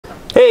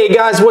Hey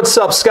guys, what's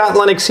up? Scott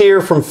Lennox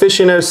here from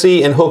Fishing OC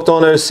and Hooked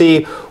on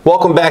OC.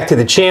 Welcome back to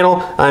the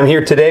channel. I'm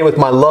here today with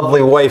my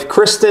lovely wife,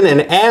 Kristen,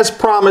 and as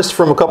promised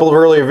from a couple of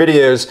earlier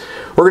videos,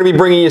 we're going to be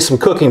bringing you some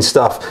cooking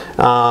stuff.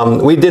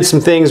 We did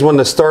some things when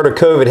the start of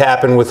COVID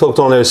happened with Hooked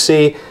on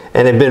OC,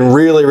 and they've been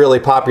really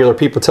popular.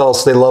 People tell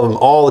us they love them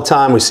all the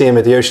time. We see them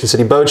at the Ocean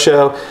City Boat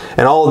Show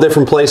and all the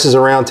different places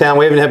around town.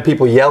 We even have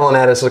people yelling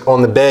at us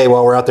on the bay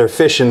while we're out there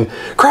fishing,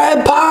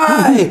 crab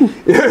pie,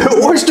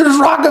 oysters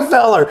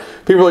Rockefeller.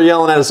 People are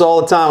yelling at us all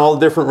the time, all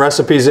the different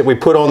recipes that we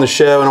put on the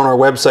show and on our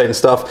website and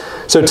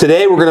stuff. So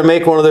today we're going to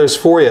make one of those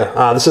for you.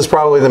 This is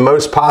probably the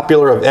most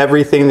popular of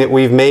everything that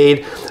we've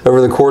made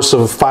over the course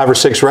of 5 or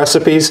 6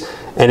 recipes,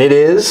 and it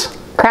is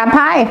crab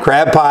pie.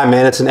 Crab pie,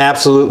 man. It's an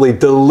absolutely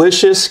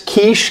delicious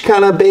quiche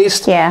kind of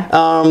based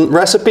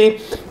recipe,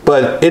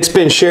 but it's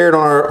been shared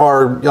on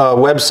our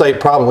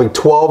website probably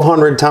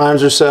 1,200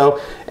 times or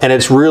so, and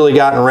it's really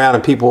gotten around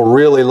and people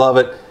really love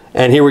it.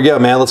 And here we go,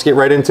 man. Let's get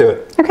right into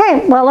it.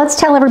 Okay, well, let's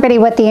tell everybody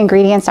what the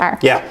ingredients are.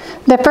 Yeah.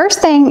 The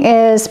first thing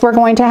is we're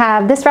going to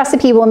have, this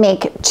recipe will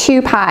make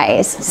 2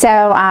 pies.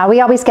 So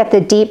we always get the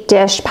deep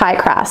dish pie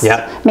crust.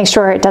 Yeah. Make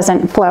sure it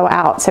doesn't flow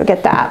out, so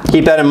get that.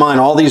 Keep that in mind.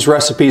 All these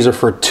recipes are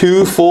for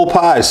 2 full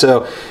pies.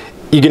 So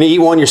you're going to eat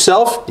one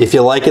yourself. If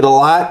you like it a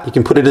lot, you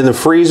can put it in the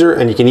freezer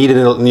and you can eat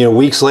it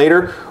weeks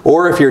later.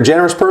 Or if you're a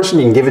generous person,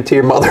 you can give it to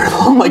your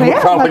mother-in-law like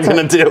we're probably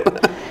going to do.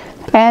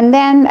 And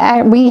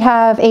then we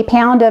have a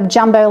pound of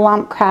jumbo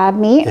lump crab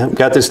meat. Yep,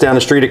 got this down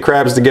the street at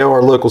Crabs to Go,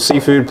 our local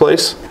seafood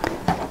place.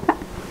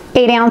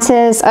 8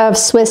 ounces of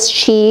Swiss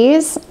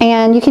cheese,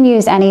 and you can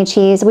use any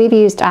cheese. We've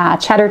used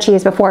cheddar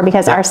cheese before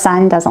because our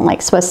son doesn't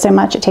like Swiss so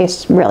much. It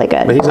tastes really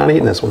good. But he's not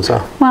eating this one,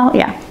 so. Well,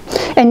 yeah.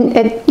 And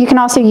you can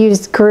also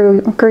use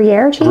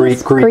Gruyere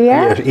cheese. Gruyere?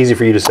 Yeah, easy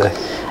for you to say.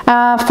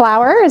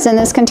 Flour is in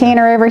this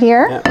container over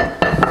here.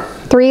 Yeah.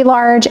 3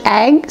 large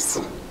eggs.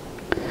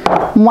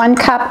 1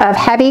 cup of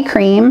heavy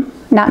cream,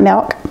 not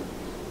milk.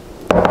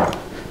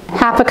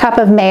 Half a cup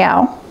of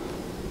mayo.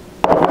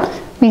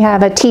 We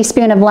have a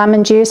teaspoon of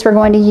lemon juice we're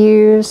going to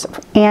use,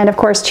 and of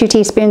course 2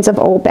 teaspoons of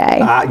Old Bay.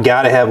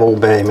 Gotta have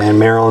Old Bay, man.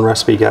 Maryland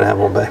recipe, gotta have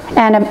Old Bay.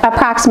 And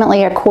approximately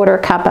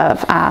 1/4 cup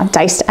of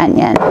diced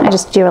onion. I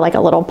just do like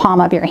a little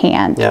palm of your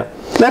hand. Yeah,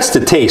 that's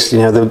the taste. You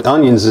know, the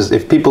onions is,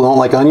 if people don't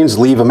like onions,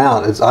 leave them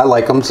out. I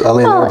like them, so I'll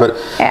leave them there, but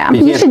yeah,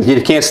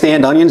 you can't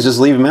stand onions, just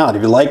leave them out.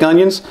 If you like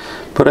onions,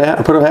 put a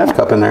half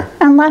cup in there.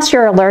 Unless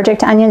you're allergic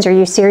to onions or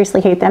you seriously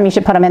hate them, you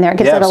should put them in there. It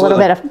gives it a little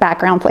bit of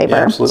background flavor.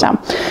 Yeah, absolutely.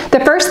 So, the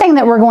first thing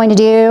that we're going to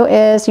do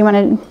is, you want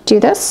to do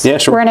this? Yeah,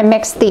 sure. We're going to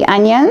mix the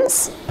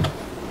onions,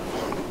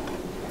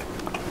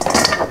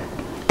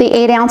 the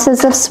 8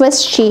 ounces of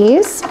Swiss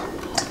cheese.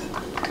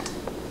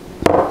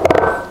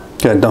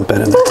 Gotta dump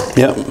that in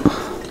there. Yep.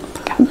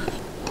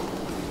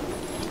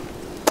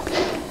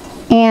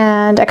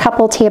 And a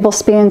couple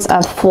tablespoons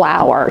of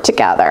flour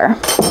together.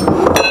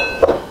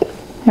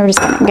 And we're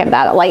just going to give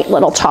that a light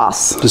little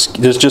toss.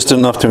 Just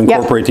enough to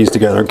incorporate these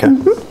together, okay.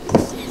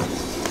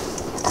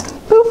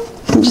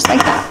 Boop, just like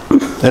that.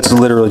 That's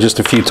literally just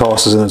a few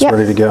tosses and it's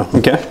ready to go.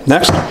 Okay,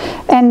 next.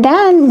 And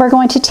then we're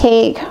going to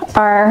take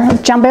our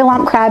jumbo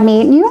lump crab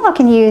meat. You all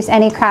can use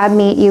any crab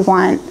meat you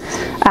want.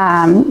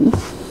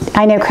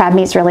 I know crab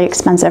meat's really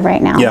expensive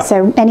right now,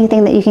 so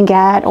anything that you can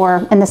get,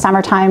 or in the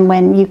summertime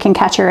when you can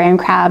catch your own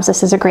crabs,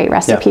 this is a great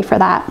recipe for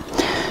that.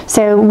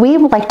 So we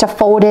would like to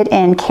fold it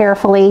in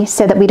carefully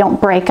so that we don't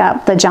break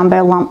up the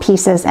jumbo lump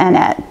pieces in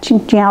it. Do you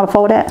know how to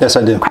fold it? Yes,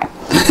 I do. Okay.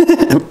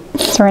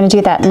 So we're going to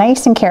do that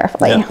nice and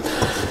carefully. Yeah.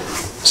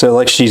 So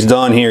like she's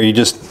done here,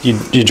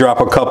 you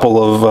drop a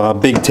couple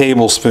of big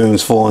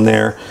tablespoons full in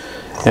there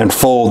and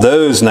fold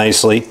those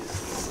nicely,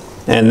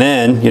 and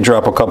then you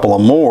drop a couple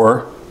of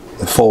more.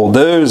 Fold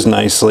those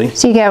nicely.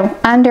 So you go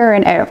under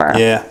and over.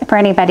 Yeah. For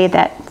anybody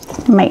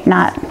that might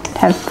not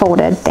have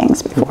folded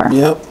things before.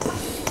 Yep.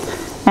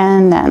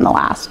 And then the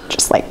last,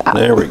 just like that.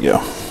 There we go.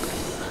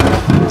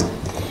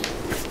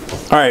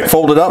 All right,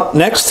 fold it up.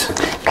 Next.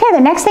 Okay,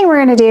 the next thing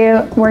we're going to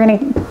do, we're going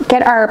to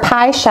get our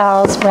pie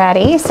shells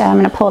ready. So I'm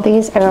going to pull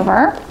these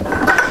over.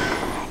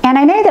 And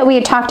I know that we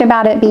had talked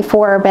about it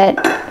before,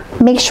 but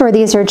make sure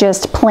these are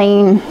just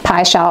plain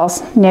pie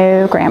shells,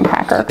 no graham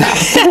cracker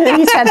crust.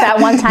 You said that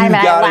one time and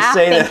I laughed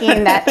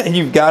thinking that.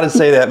 You've got to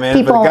say that, man.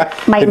 People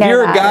might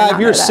know that. If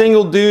you're a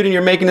single dude and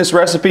you're making this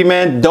recipe,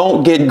 man,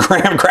 don't get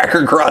graham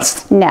cracker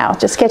crust. No,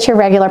 just get your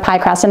regular pie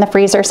crust in the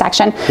freezer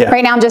section. Yeah.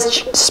 Right now I'm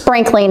just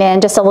sprinkling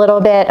in just a little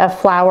bit of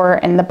flour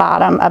in the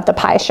bottom of the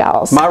pie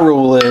shells. My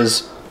rule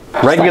is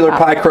regular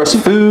pie crust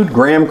food,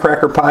 graham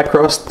cracker pie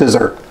crust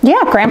dessert.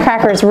 Yeah, graham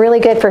cracker is really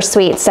good for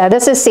sweet. So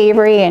this is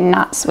savory and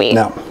not sweet.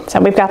 No. So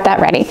we've got that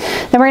ready.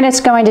 Then we're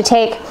just going to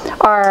take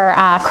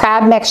our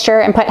crab mixture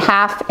and put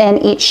half in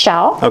each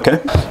shell. Okay.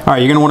 All right,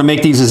 you're going to want to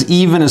make these as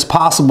even as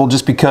possible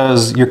just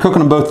because you're cooking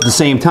them both at the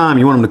same time.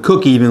 You want them to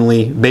cook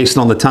evenly based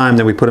on the time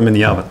that we put them in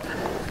the oven.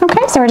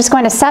 Okay, so we're just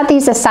going to set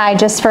these aside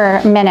just for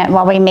a minute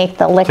while we make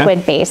the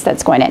liquid base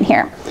that's going in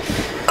here.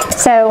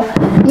 So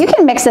you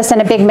can mix this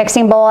in a big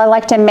mixing bowl. I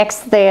like to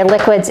mix the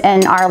liquids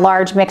in our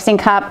large mixing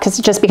cup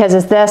because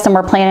it's this and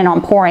we're planning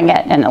on pouring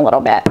it in a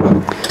little bit.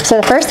 So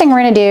the first thing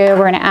we're gonna do,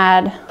 we're gonna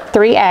add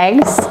 3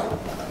 eggs.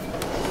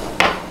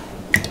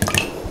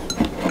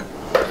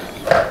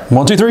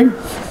 1, 2, 3.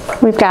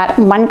 We've got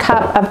 1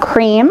 cup of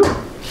cream.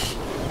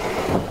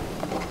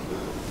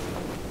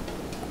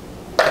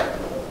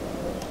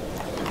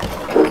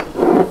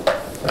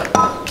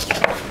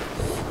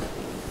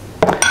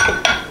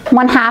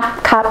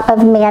 1/2 cup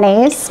of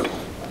mayonnaise.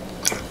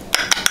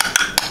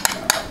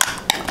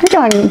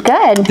 You're doing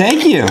good.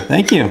 Thank you,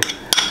 thank you.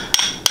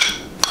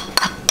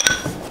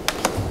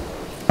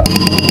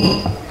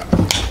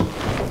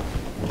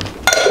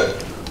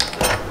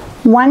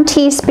 One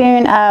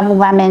teaspoon of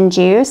lemon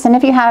juice, and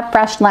if you have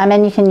fresh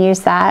lemon, you can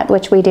use that,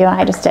 which we do.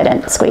 I just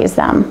didn't squeeze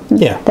them.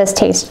 Yeah. This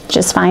tastes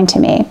just fine to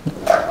me.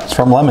 It's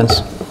from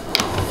lemons.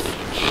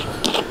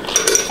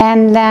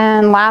 And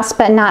then last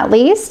but not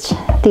least,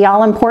 the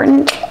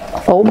all-important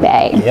Old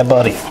Bay. Yeah,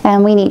 buddy.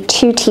 And we need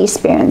 2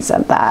 teaspoons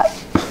of that.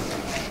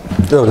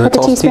 Oh, Put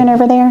the teaspoon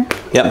over there.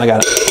 Yep, I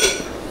got it.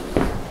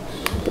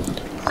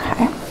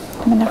 Okay,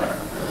 I'm gonna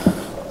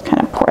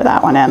kind of pour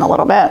that one in a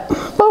little bit.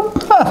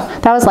 Boop. Huh.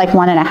 That was like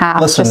 1.5.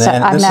 Listen,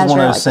 man, this is one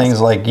of those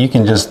things like you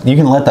can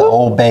let the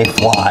Old Bay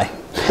fly.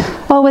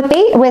 Well,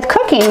 with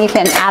cooking, you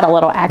can add a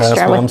little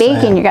extra. With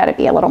baking, you got to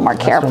be a little more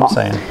careful. That's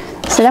what I'm saying.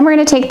 So then we're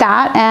going to take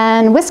that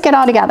and whisk it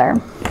all together.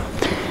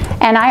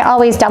 And I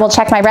always double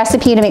check my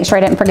recipe to make sure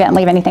I didn't forget and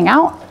leave anything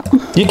out.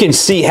 You can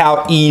see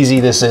how easy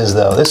this is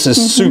though. This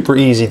is super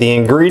easy. The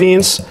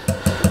ingredients,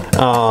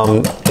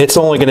 it's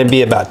only going to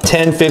be about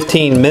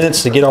 10-15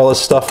 minutes to get all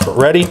this stuff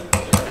ready.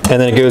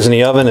 And then it goes in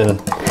the oven. And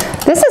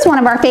this is one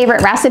of our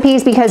favorite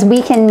recipes because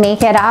we can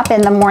make it up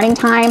in the morning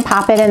time,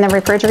 pop it in the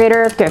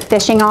refrigerator, go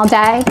fishing all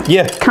day.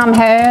 Yeah. Come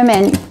home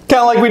and...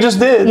 kind of like we just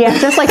did. Yeah,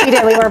 just like we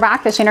did. We were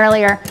rock fishing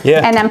earlier.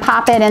 Yeah. And then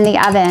pop it in the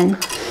oven.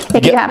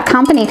 If you have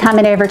company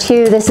coming over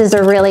too, this is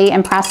a really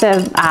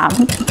impressive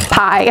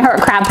pie or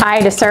crab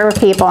pie to serve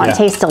people and it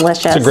tastes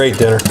delicious. It's a great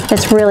dinner.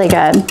 It's really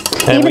good.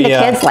 And even the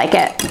kids like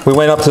it. We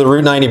went up to the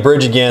Route 90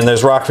 bridge again.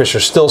 Those rockfish are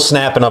still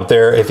snapping up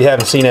there. If you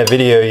haven't seen that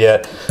video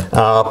yet,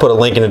 I'll put a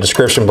link in the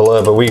description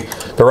below. But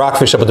the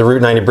rockfish up at the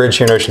Route 90 bridge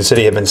here in Ocean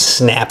City have been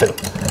snapping.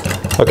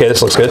 Okay,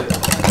 this looks good.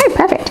 Okay,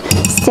 perfect.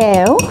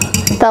 So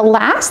the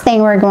last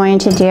thing we're going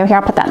to do, here,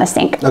 I'll put that in the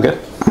sink. Okay.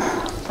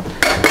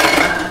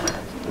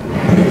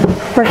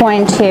 We're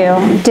going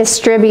to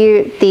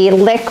distribute the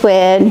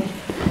liquid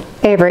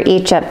over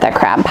each of the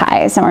crab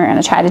pies, and we're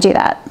going to try to do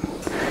that.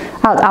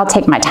 I'll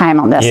take my time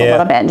on this a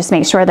little bit and just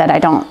make sure that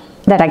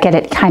I get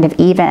it kind of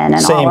even and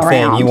all around.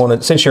 Same thing. You want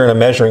it, since you're in a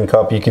measuring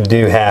cup, you can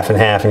do half and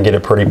half and get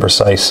it pretty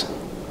precise.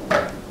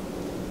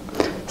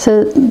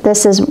 So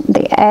this is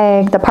the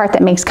egg, the part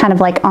that makes kind of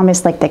like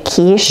almost like the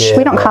quiche. Yeah,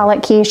 we don't call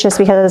it quiche just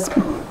because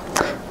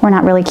we're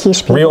not really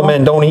quiche people. Real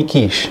men don't eat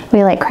quiche.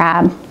 We like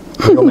crab.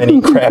 Real men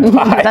eat crab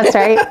pie. That's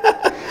right.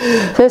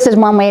 So this is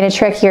one way to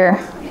trick your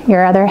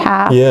other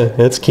half. Yeah,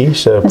 it's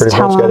quiche. Pretty much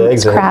got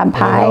eggs in it. Crab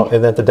pie.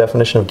 Isn't that the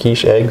definition of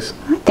quiche, eggs?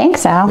 I think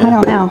so. Yeah. I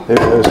don't know. It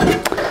is.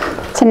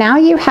 So now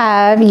you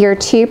have your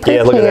 2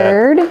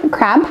 prepared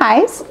crab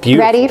pies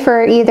ready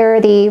for either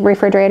the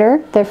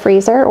refrigerator, the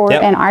freezer, or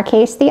in our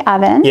case, the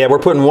oven. Yeah, we're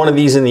putting one of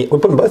these in the, we're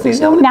putting both of these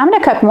in the oven? Now I'm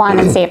going to cook one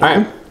and save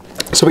one. Right.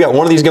 So we got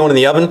one of these going in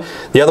the oven.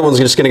 The other one's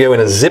just going to go in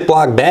a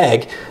Ziploc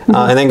bag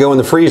and then go in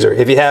the freezer.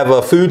 If you have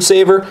a food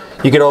saver,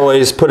 you could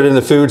always put it in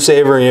the food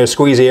saver and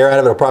squeeze the air out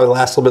of it. It'll probably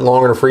last a little bit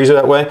longer in the freezer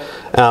that way.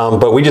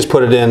 But we just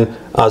put it in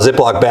a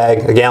Ziploc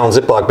bag, a gallon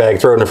Ziploc bag,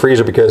 throw it in the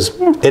freezer because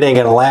it ain't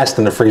going to last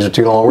in the freezer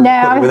too long. We're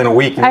going to put it within a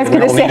week. I was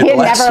going to say it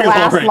never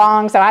lasts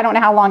long, so I don't know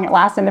how long it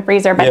lasts in the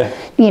freezer, but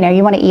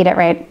you want to eat it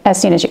right as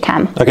soon as you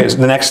can. Okay, so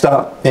the next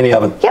stop, in the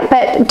oven. Yep,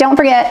 but don't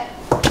forget,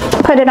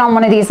 put it on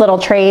one of these little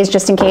trays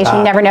just in case.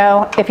 You never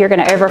know if you're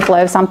going to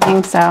overflow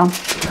something, so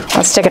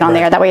let's stick it on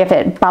there. That way if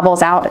it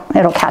bubbles out,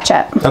 it'll catch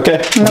it. Okay,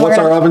 what's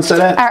our oven set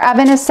at? Our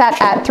oven is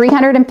set at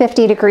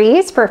 350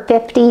 degrees for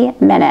 50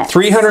 minutes.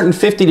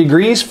 350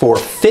 degrees for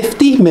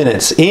 50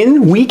 minutes.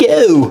 In we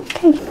go.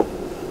 Okay.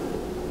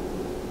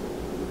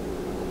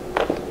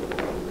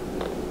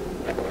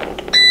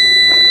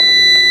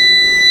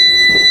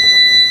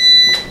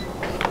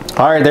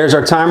 All right, there's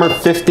our timer.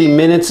 50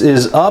 minutes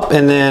is up,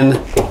 and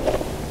then,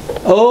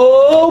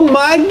 oh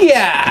my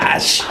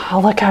gosh. Oh,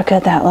 look how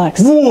good that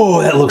looks.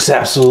 Whoa, that looks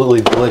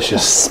absolutely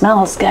delicious. It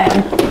smells good.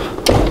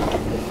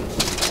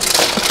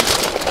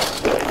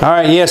 All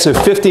right, yeah, so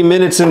 50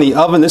 minutes in the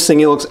oven. This thing,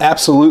 it looks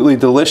absolutely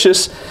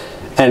delicious.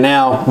 And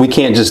now we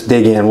can't just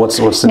dig in. What's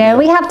the deal?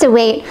 We have to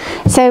wait.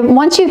 So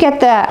once you get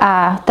the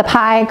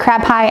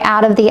crab pie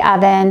out of the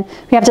oven,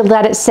 we have to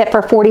let it sit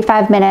for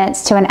 45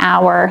 minutes to an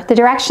hour. The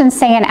directions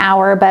say an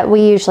hour, but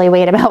we usually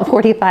wait about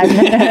 45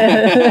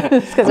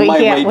 minutes because we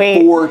can't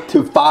wait. 4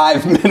 to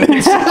 5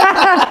 minutes.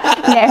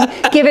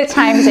 No, give it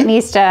time because it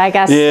needs to, I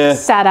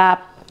guess, set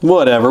up.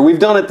 Whatever. We've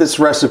done it this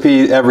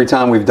recipe every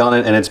time we've done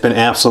it, and it's been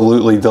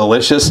absolutely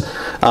delicious.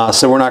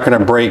 So we're not going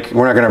to break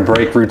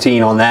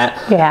routine on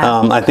that.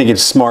 Yeah. I think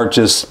it's smart.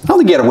 I don't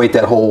think you got to wait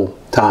that whole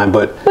time,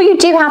 but... Well, you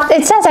do have,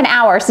 it says an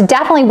hour, so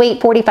definitely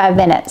wait 45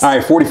 minutes. All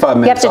right, 45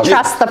 minutes. You have to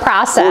trust the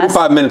process.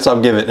 45 minutes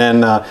I'll give it,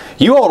 and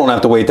you all don't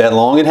have to wait that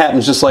long. It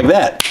happens just like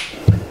that.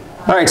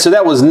 All right, so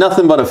that was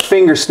nothing but a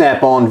finger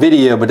snap on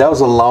video, but that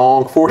was a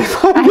long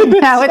 45 minutes.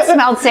 I know, it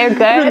smelled so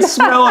good. I've been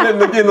smelling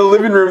it in the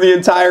living room the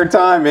entire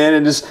time, man.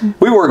 And just,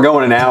 we weren't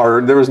going an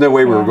hour. There was no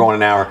way we were going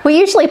an hour. We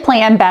usually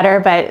plan better,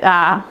 but...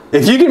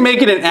 if you can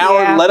make it an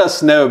hour, let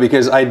us know,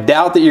 because I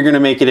doubt that you're going to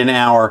make it an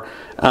hour.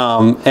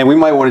 And we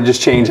might want to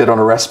just change it on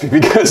a recipe,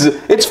 because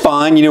it's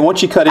fine. You know,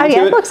 once you cut into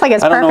it, it looks like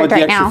it's perfect. I don't know what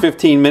the extra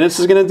 15 minutes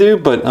is going to do,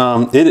 but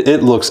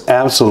it looks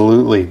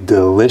absolutely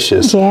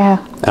delicious.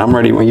 Yeah. I'm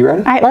ready. Are you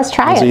ready? All right, let's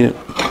try it. Eat it.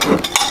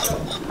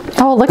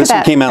 Oh, look at that. This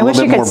one came out a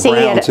little bit more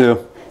brown,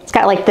 too. It's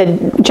got like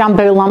the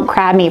jumbo lump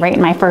crab meat right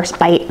in my first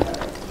bite.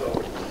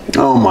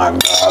 Oh my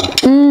God.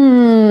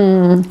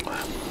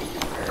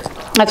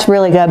 That's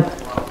really good.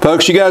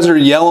 Folks, you guys are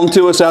yelling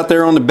to us out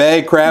there on the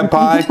bay, crab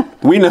pie.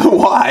 We know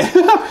why.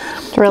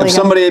 It's really if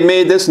somebody had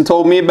made this and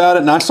told me about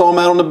it and I saw them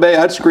out on the bay,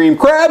 I'd scream,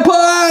 crab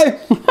pie!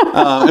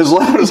 As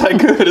loud as I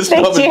could.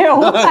 Thank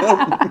you.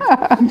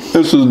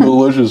 This is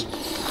delicious.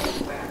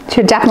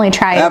 Should definitely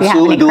try it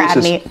Absolutely if you have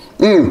any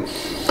crab meat.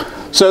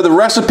 So the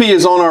recipe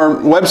is on our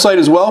website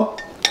as well.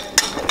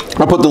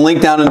 I'll put the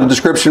link down in the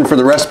description for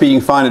the recipe you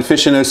can find at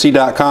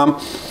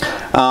fishnoc.com.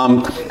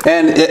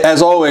 And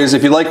as always,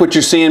 if you like what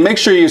you're seeing, make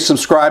sure you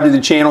subscribe to the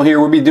channel here.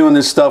 We'll be doing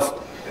this stuff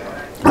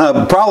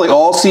probably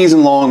all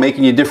season long,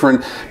 making you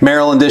different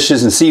Maryland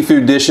dishes and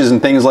seafood dishes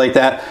and things like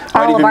that.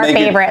 All of our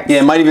favorites.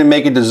 Might even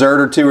make a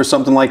dessert or two or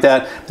something like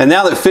that. And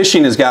now that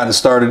fishing has gotten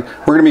started,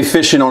 we're going to be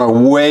fishing on a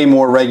way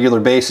more regular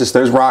basis.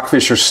 Those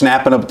rockfish are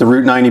snapping up at the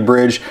Route 90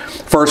 bridge.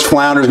 First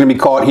flounder is going to be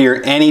caught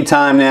here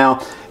anytime now.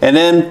 And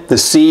then the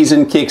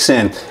season kicks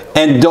in.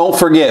 And don't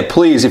forget,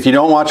 please, if you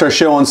don't watch our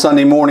show on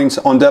Sunday mornings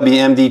on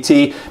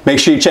WMDT, make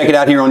sure you check it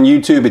out here on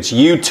YouTube. It's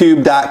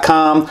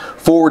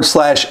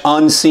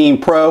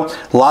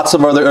youtube.com/unseenpro. Lots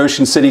of other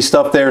Ocean City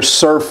stuff there,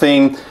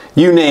 surfing,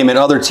 you name it,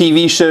 other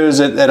TV shows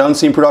that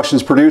Unseen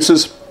Productions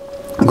produces.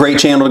 Great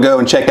channel to go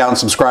and check out and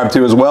subscribe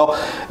to as well.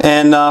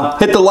 And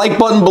hit the like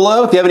button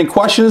below. If you have any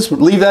questions,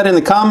 leave that in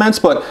the comments.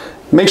 But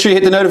make sure you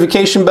hit the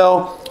notification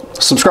bell.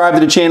 Subscribe to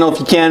the channel if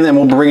you can, and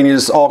we'll be bringing you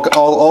this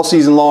all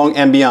season long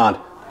and beyond.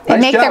 And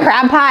make the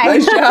crab pie.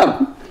 Nice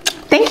job.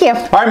 Thank you.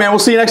 All right, man. We'll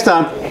see you next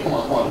time.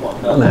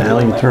 How the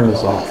hell you turn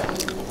this off?